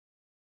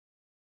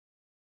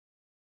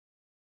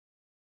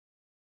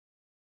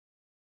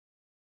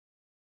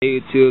Hey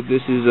YouTube,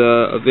 this is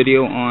a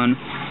video on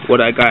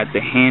what I got at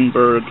the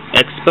Hamburg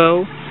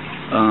Expo,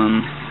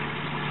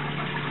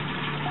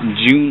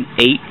 June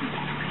 8,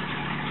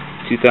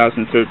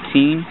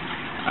 2013.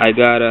 I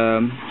got a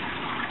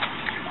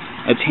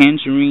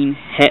tangerine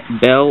het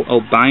bell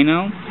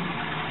albino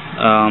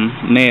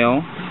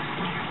male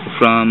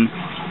from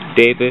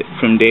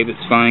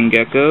David's Fine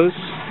Geckos.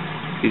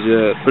 He's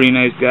a pretty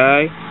nice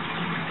guy.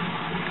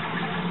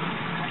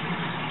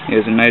 He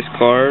has a nice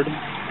card.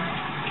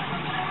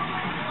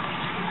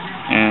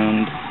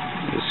 And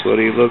this is what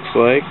he looks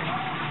like.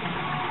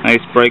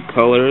 Nice bright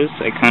colors.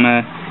 I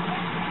kinda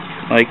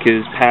like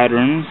his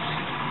patterns.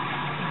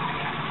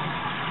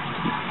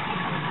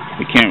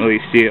 You can't really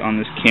see it on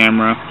this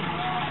camera.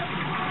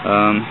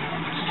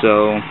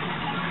 So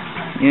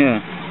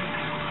yeah.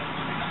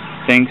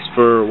 Thanks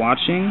for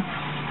watching.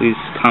 Please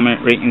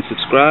comment, rate, and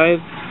subscribe.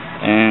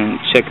 And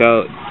check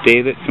out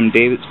David from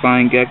David's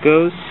Fine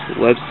Geckos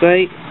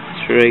website.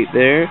 It's right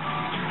there.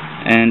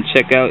 And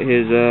check out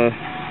his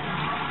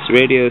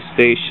radio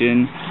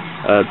station,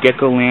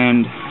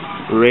 Geckoland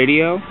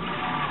Radio.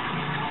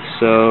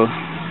 So,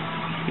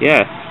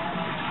 yeah.